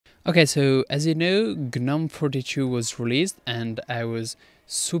Okay, so as you know, GNOME 42 was released and I was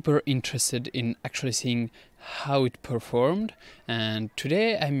super interested in actually seeing how it performed. And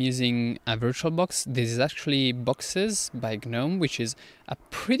today I'm using a VirtualBox. This is actually Boxes by GNOME, which is a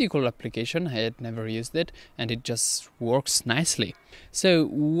pretty cool application. I had never used it and it just works nicely. So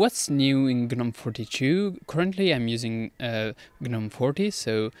what's new in GNOME 42? Currently I'm using GNOME 40,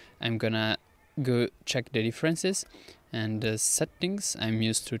 so I'm gonna go check the differences. And settings, I'm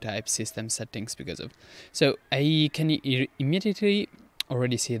used to type system settings because of, so I can immediately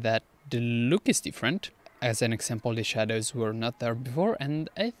already see that the look is different. As an example, the shadows were not there before and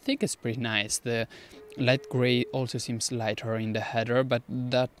I think it's pretty nice. The light gray also seems lighter in the header, but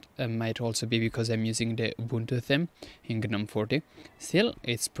that might also be because I'm using the Ubuntu theme in GNOME 40. Still,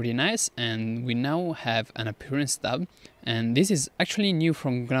 it's pretty nice, and we now have an appearance tab, and this is actually new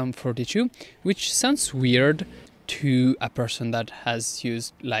from GNOME 42, which sounds weird to a person that has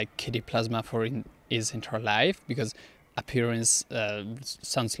used like KDE Plasma for his entire life, because appearance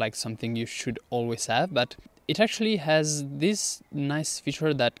sounds like something you should always have, but it actually has this nice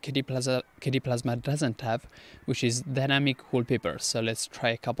feature that KDE Plasma doesn't have, which is dynamic wallpapers. So let's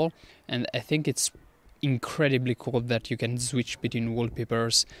try a couple, and I think it's incredibly cool that you can switch between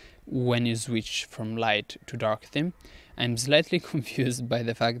wallpapers when you switch from light to dark theme. I'm slightly confused by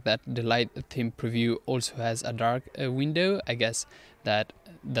the fact that the light theme preview also has a dark window. I guess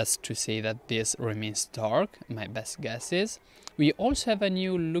that's to say that this remains dark, my best guess is. We also have a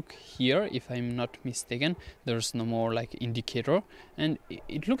new look here, if I'm not mistaken. There's no more like indicator, and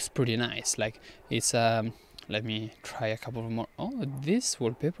it looks pretty nice. Like it's let me try a couple more. Oh, this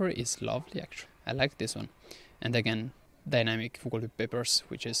wallpaper is lovely actually. I like this one. And again, dynamic wallpapers,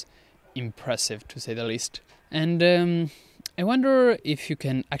 which is impressive to say the least. And I wonder if you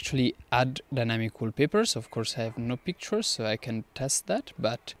can actually add dynamic wallpapers. Of course, I have no pictures, so I can test that,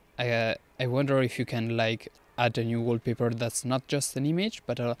 but I wonder if you can like add a new wallpaper that's not just an image,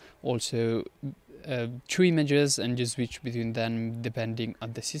 but also two images, and you switch between them depending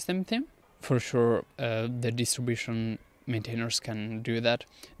on the system theme. For sure, the distribution maintainers can do that.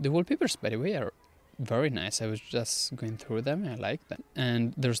 The wallpapers, by the way, are very nice. I was just going through them. I like them.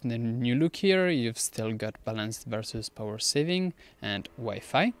 And there's the new look here. You've still got balanced versus power saving and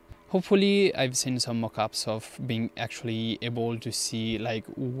Wi-Fi. Hopefully, I've seen some mock-ups of being actually able to see like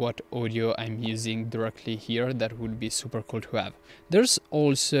what audio I'm using directly here. That would be super cool to have. There's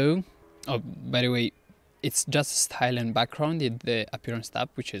also, oh, by the way, it's just style and background in the appearance tab,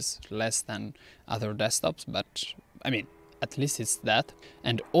 which is less than other desktops, but I mean, at least it's that.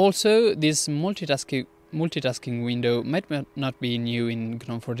 And also this multitasking window might not be new in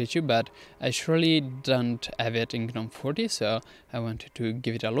GNOME 42, but I surely don't have it in GNOME 40, so I wanted to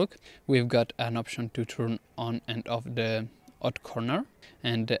give it a look. We've got an option to turn on and off the odd corner,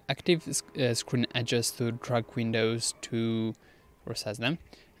 and active screen edges to drag windows to recess them.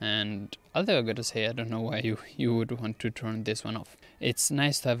 And although I gotta say, I don't know why you would want to turn this one off. It's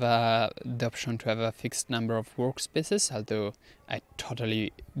nice to have the option to have a fixed number of workspaces, although I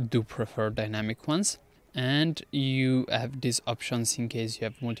totally do prefer dynamic ones. And you have these options in case you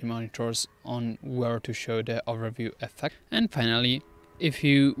have multi-monitors on where to show the overview effect. And finally, if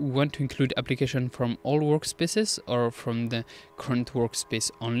you want to include application from all workspaces or from the current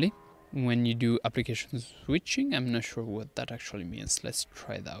workspace only, when you do application switching, I'm not sure what that actually means. Let's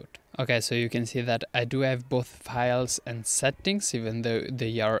try it out. Okay, so you can see that I do have both files and settings, even though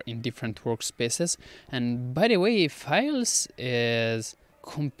they are in different workspaces. And by the way, files is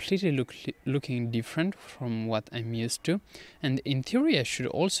completely looking different from what I'm used to. And in theory, I should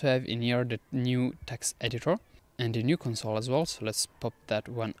also have in here the new text editor and the new console as well. So let's pop that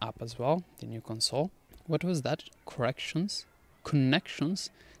one up as well, the new console. What was that? Connections.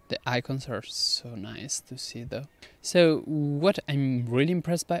 The icons are so nice to see though. So what I'm really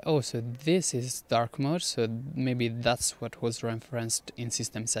impressed by, oh, so this is dark mode, so maybe that's what was referenced in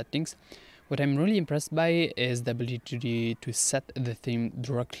system settings. What I'm really impressed by is the ability to set the theme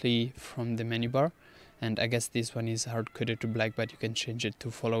directly from the menu bar. And I guess this one is hard-coded to black, but you can change it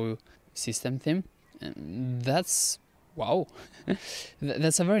to follow system theme. And that's, wow,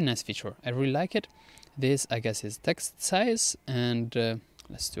 that's a very nice feature. I really like it. This, I guess, is text size, and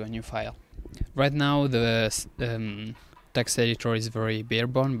let's do a new file. Right now the text editor is very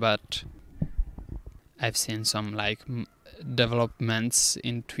bare-bone, but I've seen some like developments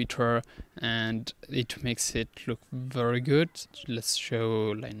in Twitter and it makes it look very good. Let's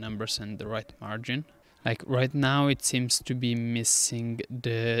show line numbers and the right margin. Like right now it seems to be missing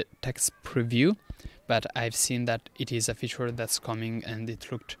the text preview, but I've seen that it is a feature that's coming and it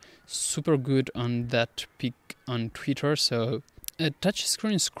looked super good on that pic on Twitter, so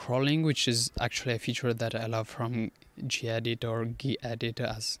Touchscreen scrolling, which is actually a feature that I love from gedit or gedit,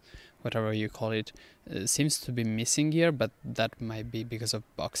 as whatever you call it, seems to be missing here, but that might be because of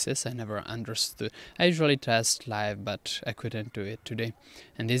boxes. I never understood. I usually test live, but I couldn't do it today.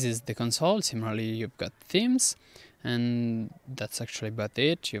 And this is the console. Similarly, you've got themes, and that's actually about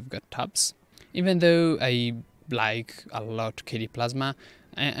it. You've got tabs. Even though I like a lot KDE Plasma,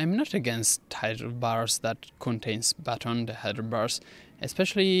 I'm not against title bars that contains button, the header bars,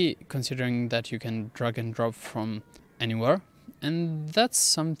 especially considering that you can drag and drop from anywhere. And that's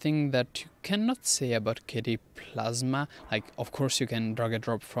something that you cannot say about KDE Plasma. Like, of course, you can drag and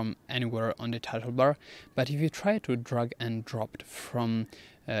drop from anywhere on the title bar, but if you try to drag and drop from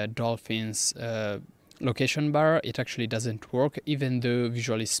Dolphin's location bar, it actually doesn't work, even though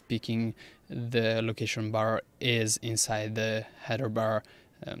visually speaking the location bar is inside the header bar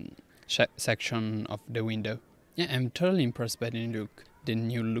section of the window. Yeah, I'm totally impressed by the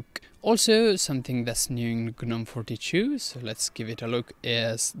new look. Also, something that's new in GNOME 42, so let's give it a look,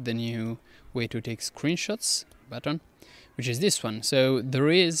 is the new way to take screenshots button, which is this one. So there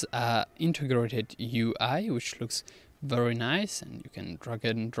is a integrated UI which looks very nice, and you can drag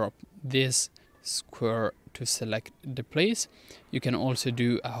and drop this square to select the place. You can also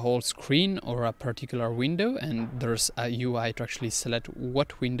do a whole screen or a particular window, and there's a UI to actually select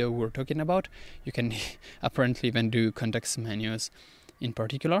what window we're talking about. You can apparently even do context menus in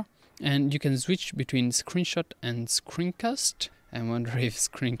particular, and you can switch between screenshot and screencast. I wonder if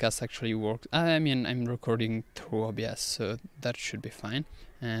screencast actually works. I mean, I'm recording through OBS, so that should be fine.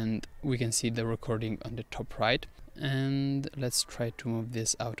 And we can see the recording on the top right. And let's try to move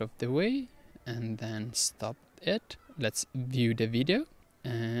this out of the way and then stop it. Let's view the video,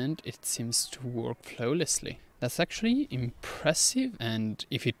 and it seems to work flawlessly. That's actually impressive, and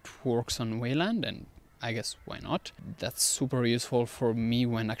if it works on Wayland, and I guess why not? That's super useful for me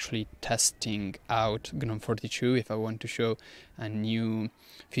when actually testing out GNOME 42 if I want to show a new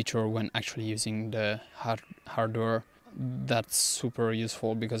feature when actually using the hardware. That's super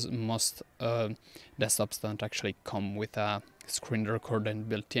useful because most desktops don't actually come with a screen recorder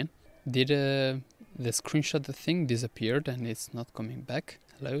built in. Did the screenshot thing disappeared and it's not coming back?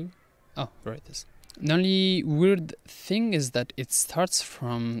 Hello? Oh, there it is. The only weird thing is that it starts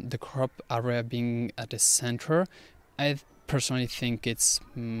from the crop area being at the center. I personally think it's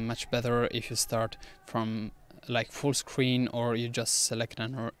much better if you start from like full screen, or you just select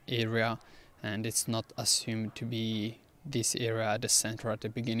an area and it's not assumed to be this area at the center at the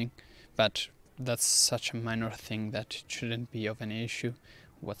beginning. But that's such a minor thing that it shouldn't be of any issue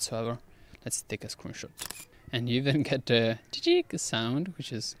whatsoever. Let's take a screenshot. And you even get the tick sound,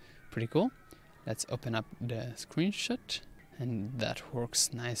 which is pretty cool. Let's open up the screenshot, and that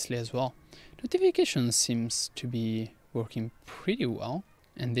works nicely as well. Notifications seems to be working pretty well.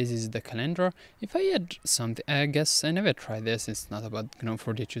 And this is the calendar. If I add something, I guess I never tried this, it's not about GNOME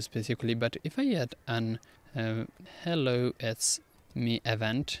 42 specifically, but if I add an hello, it's me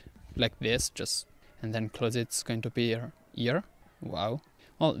event like this, just and then close it, it's going to appear here. Wow.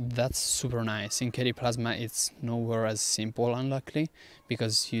 Well, that's super nice. In KDE Plasma, it's nowhere as simple, unluckily,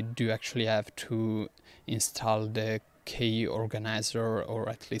 because you do actually have to install the key organizer, or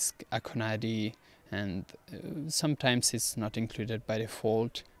at least a Conadi, and sometimes it's not included by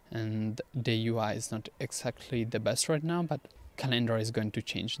default, and the UI is not exactly the best right now, but Calendar is going to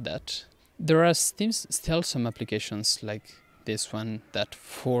change that. There are still some applications like this one that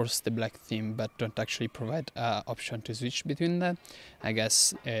force the black theme but don't actually provide an option to switch between them. I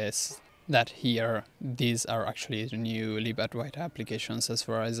guess is that here these are actually the new libadwaita applications as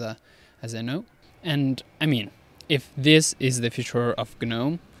far as I know. And I mean, if this is the future of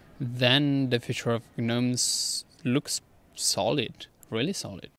GNOME, then the future of GNOME looks solid, really solid.